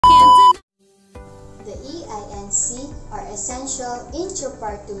EINC, or Essential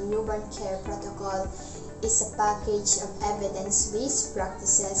Intrapartum Newborn Care Protocol, is a package of evidence-based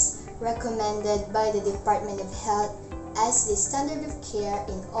practices recommended by the Department of Health as the standard of care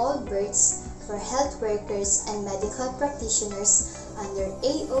in all births for health workers and medical practitioners under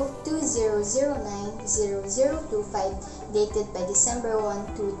AO 2009-0025 dated by December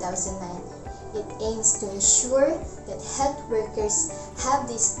 1, 2009. It aims to ensure that health workers have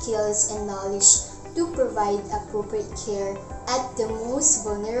the skills and knowledge to provide appropriate care at the most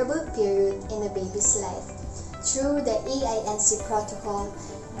vulnerable period in a baby's life. Through the EINC protocol,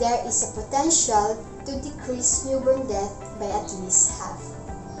 there is a potential to decrease newborn death by at least half.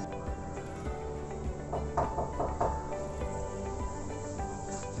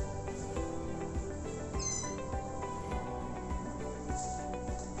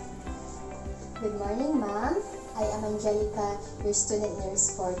 Good morning, Ma'am. I am Angelica, your student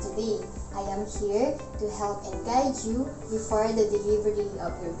nurse for today. I am here to help and guide you before the delivery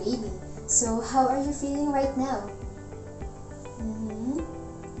of your baby. So, how are you feeling right now?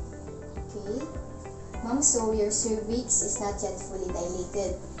 Okay. Ma'am, so your cervix is not yet fully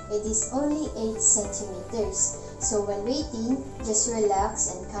dilated. It is only 8 centimeters. So, while waiting, just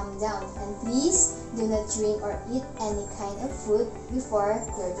relax and calm down. And please, do not drink or eat any kind of food before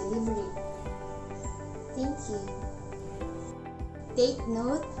your delivery. Thank you. Take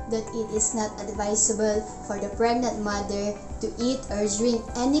note that it is not advisable for the pregnant mother to eat or drink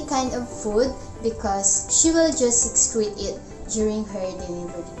any kind of food because she will just excrete it during her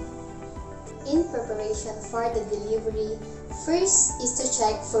delivery. In preparation for the delivery, first is to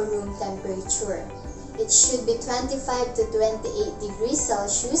check for room temperature. It should be 25 to 28 degrees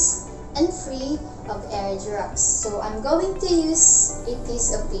Celsius and free of air drops. So I'm going to use a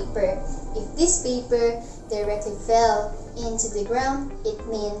piece of paper. If this paper directly fell into the ground, it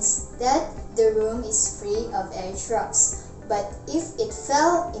means that the room is free of air drops. But if it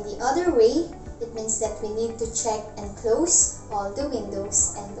fell in the other way, it means that we need to check and close all the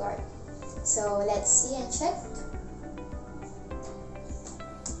windows and door. So let's see and check.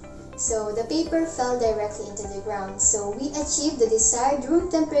 So the paper fell directly into the ground. So we achieved the desired room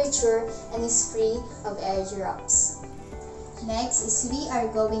temperature and is free of air drops. Next is we are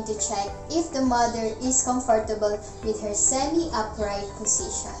going to check if the mother is comfortable with her semi-upright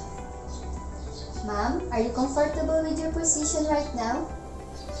position. Ma'am, are you comfortable with your position right now?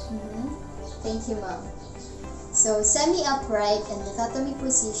 Thank you, Ma'am. So, semi-upright and dichotomy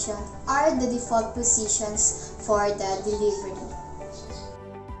position are the default positions for the delivery.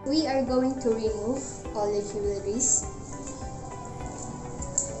 We are going to remove all the jewelries.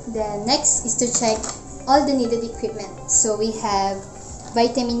 Then next is to check all the needed equipment. So we have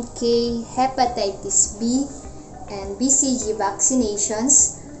vitamin K, hepatitis B, and BCG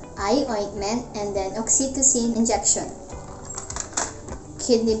vaccinations, eye ointment, and then oxytocin injection,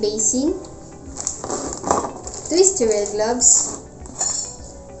 kidney basing, 2 sterile gloves,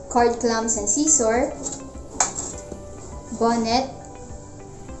 cord clamps and scissor, bonnet,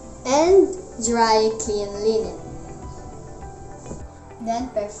 and dry clean linen. Then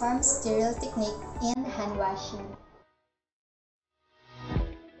perform sterile technique in hand washing.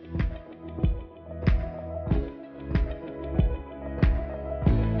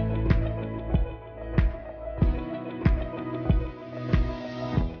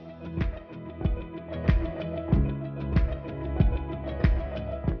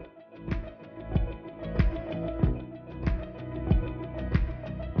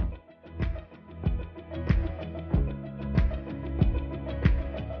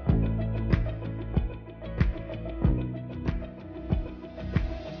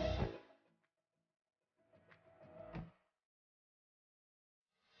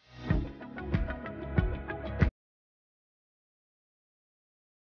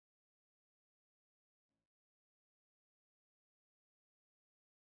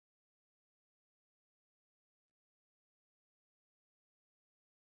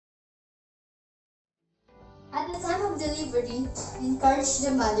 At the time of delivery, encourage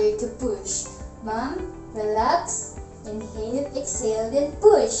the mother to push. Mom, relax. Inhale, exhale, then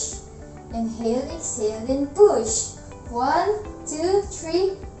push. Inhale, exhale, then push. 1, 2,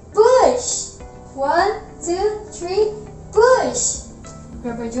 3, push. 1, 2, 3, push.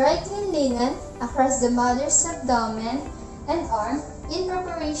 Rub a dry clean linen across the mother's abdomen and arm in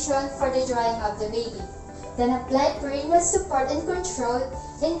preparation for the drying of the baby. Then apply perineal support and control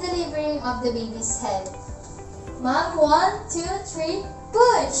in delivering of the baby's head. Mom, 1, 2, 3,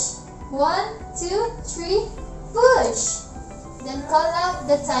 push! 1, 2, 3, push! Then call out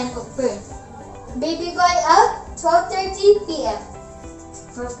the time of birth. Baby boy out, 12:30 p.m.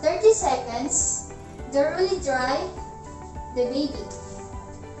 For 30 seconds, Thoroughly dry the baby.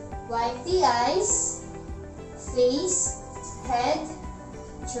 Wipe the eyes, face, head,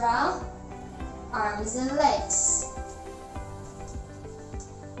 trunk, arms and legs.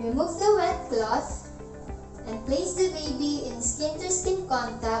 Remove the wet cloth and place the baby in skin-to-skin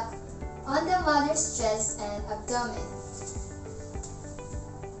contact on the mother's chest and abdomen.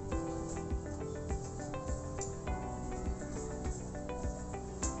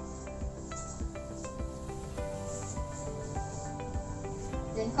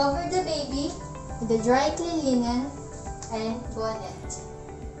 Then cover the baby with the dry clean linen and bonnet.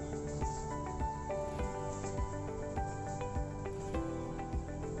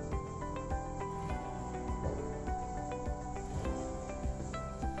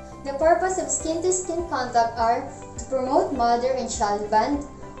 The purpose of skin-to-skin contact are to promote mother and child bond,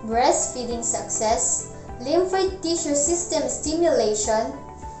 breastfeeding success, lymphoid tissue system stimulation,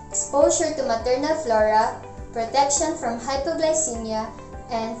 exposure to maternal flora, protection from hypoglycemia,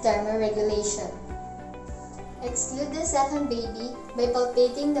 and thermoregulation. Exclude the second baby by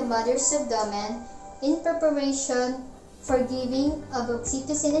palpating the mother's abdomen in preparation for giving of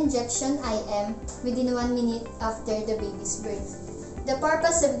oxytocin injection IM within 1 minute after the baby's birth. The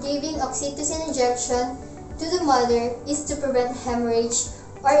purpose of giving oxytocin injection to the mother is to prevent hemorrhage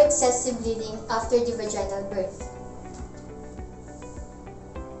or excessive bleeding after the vaginal birth.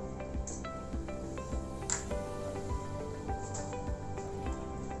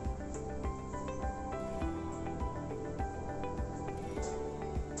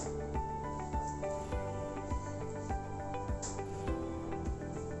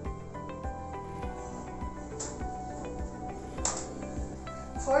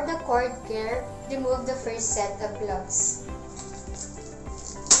 For the cord care, remove the first set of gloves.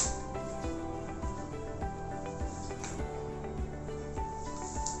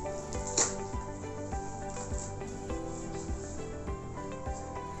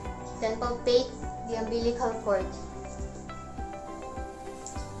 Then palpate the umbilical cord.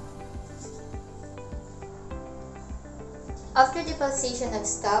 After the pulsation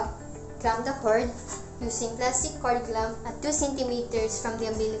has stopped, clamp the cord using plastic cord clamp at 2 cm from the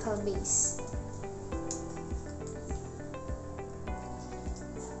umbilical base.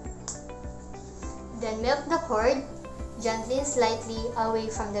 Then milk the cord gently and slightly away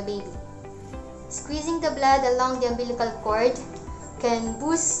from the baby. Squeezing the blood along the umbilical cord can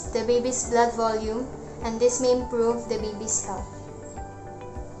boost the baby's blood volume, and this may improve the baby's health.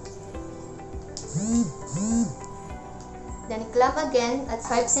 Then clamp again at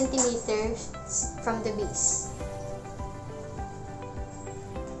 5 cm from the base.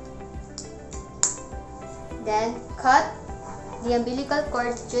 Then cut the umbilical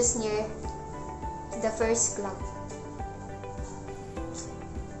cord just near the first clamp.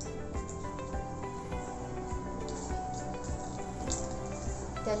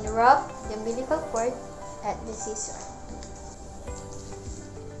 Then wrap the umbilical cord at the scissor.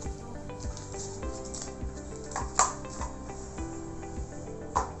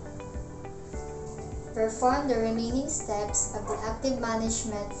 Perform the remaining steps of the active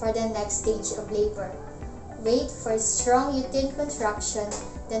management for the next stage of labor. Wait for strong uterine contraction,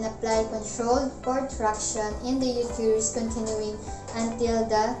 then apply controlled cord traction in the uterus continuing until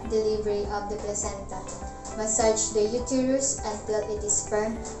the delivery of the placenta. Massage the uterus until it is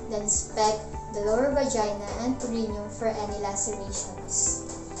firm, then inspect the lower vagina and perineum for any lacerations.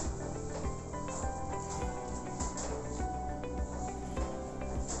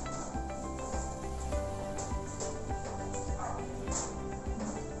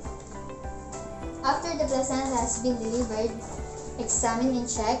 After the placenta has been delivered, examine and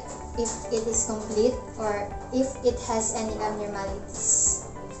check if it is complete or if it has any abnormalities.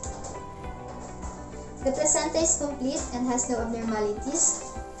 The placenta is complete and has no abnormalities.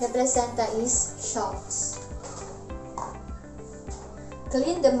 The placenta is shocked.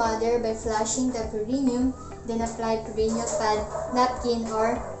 Clean the mother by flushing the perineum, then apply perineal pad, napkin,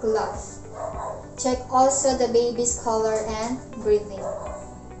 or cloth. Check also the baby's color and breathing.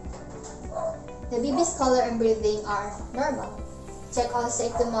 The baby's color and breathing are normal. Check also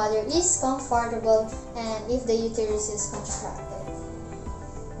if the mother is comfortable and if the uterus is contracted.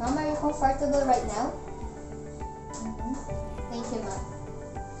 Mom, are you comfortable right now? Thank you, Mom.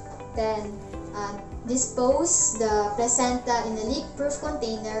 Then, dispose the placenta in a leak-proof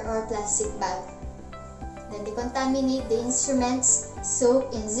container or plastic bag. Then decontaminate the instruments,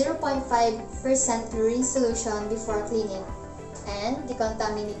 soak in 0.5% chlorine solution before cleaning. And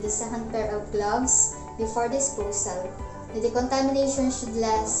decontaminate the second pair of gloves before disposal. The decontamination should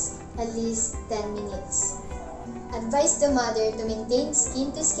last at least 10 minutes. Advise the mother to maintain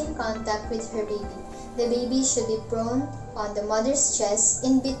skin-to-skin contact with her baby. The baby should be prone on the mother's chest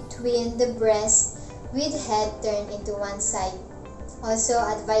in between the breast with head turned into one side. Also,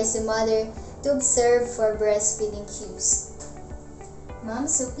 advise the mother to observe for breastfeeding cues. Mom,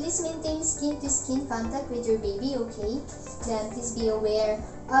 so please maintain skin-to-skin contact with your baby, okay? Then please be aware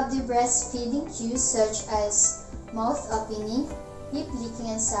of the breastfeeding cues such as mouth opening, lip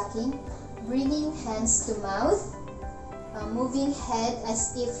licking and sucking, bringing hands to mouth, moving head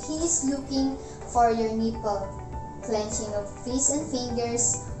as if he is looking for your nipple, clenching of fists and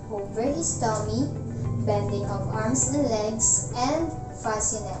fingers over his tummy, bending of arms and legs, and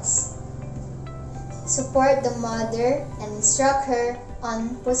fussiness. Support the mother and instruct her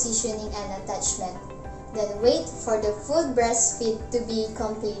on positioning and attachment. Then wait for the full breastfeed to be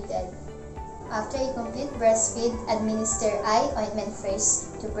completed. After a complete breastfeed, administer eye ointment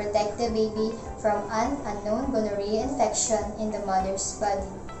first to protect the baby from an unknown gonorrhea infection in the mother's body.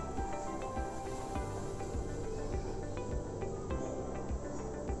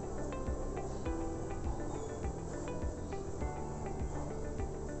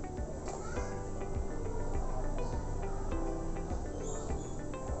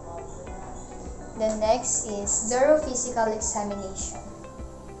 The next is thorough physical examination.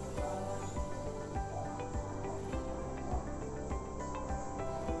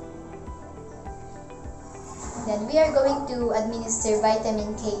 Then we are going to administer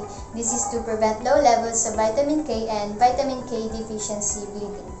vitamin K. This is to prevent low levels of vitamin K and vitamin K deficiency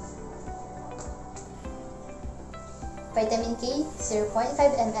bleeding. Vitamin K 0.5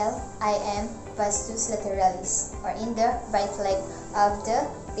 ml IM vastus lateralis, or in the right leg of the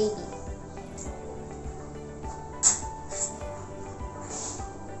baby.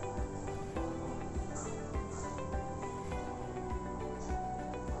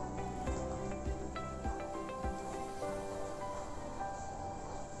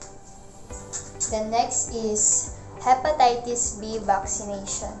 The next is hepatitis B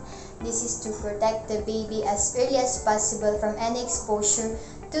vaccination. This is to protect the baby as early as possible from any exposure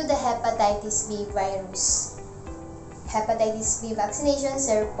to the hepatitis B virus. Hepatitis B vaccination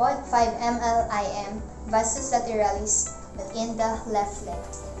 0.5 ml IM vastus lateralis, but in the left leg.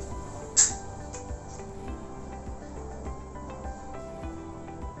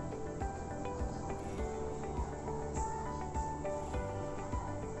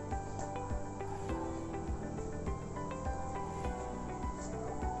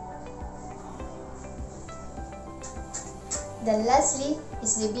 Then lastly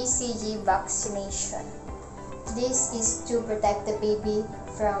is the BCG vaccination. This is to protect the baby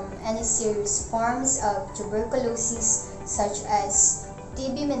from any serious forms of tuberculosis such as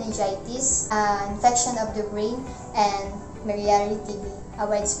TB meningitis, infection of the brain, and miliary TB, a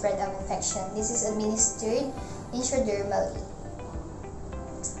widespread of infection. This is administered intradermally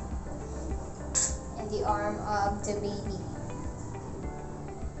in the arm of the baby.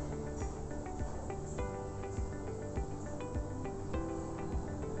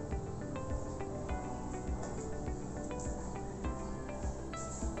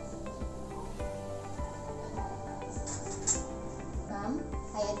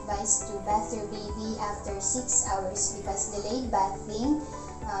 I advise to bath your baby after 6 hours because delayed bathing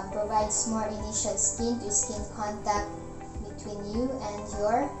provides more initial skin-to-skin contact between you and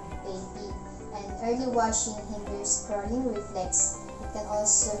your baby. And early washing hinders crawling reflex. It can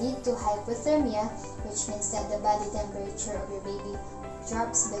also lead to hypothermia, which means that the body temperature of your baby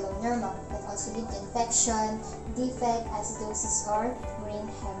drops below normal. It can also lead to infection, defect, acidosis, or brain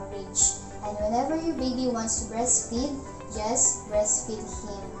hemorrhage. And whenever your baby wants to breastfeed, just breastfeed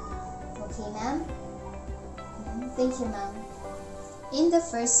him. Okay, ma'am? Thank you, ma'am. In the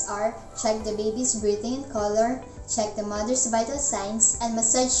first hour, check the baby's breathing and color, check the mother's vital signs, and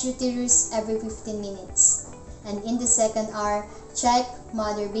massage uterus every 15 minutes. And in the second hour, check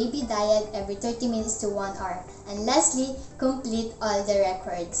mother-baby diet every 30 minutes to 1 hour. And lastly, complete all the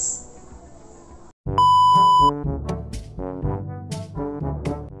records.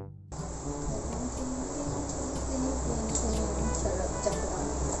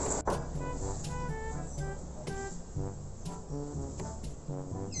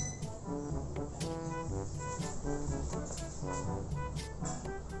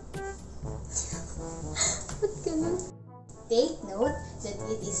 Take note that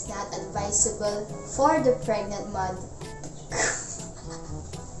it is not advisable for the pregnant mother.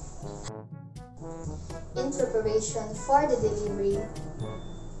 In preparation for the delivery.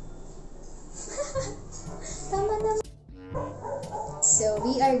 Tama naman. So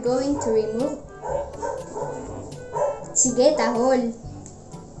we are going to remove. Sige, tahol.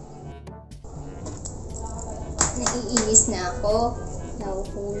 ako.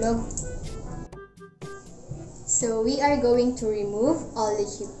 Nahuhulog. So, we are going to remove all the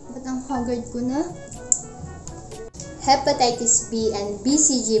Ba't ang haggard ko na? Hepatitis B and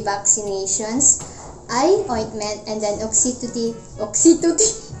BCG vaccinations, eye ointment, and then oxytocin.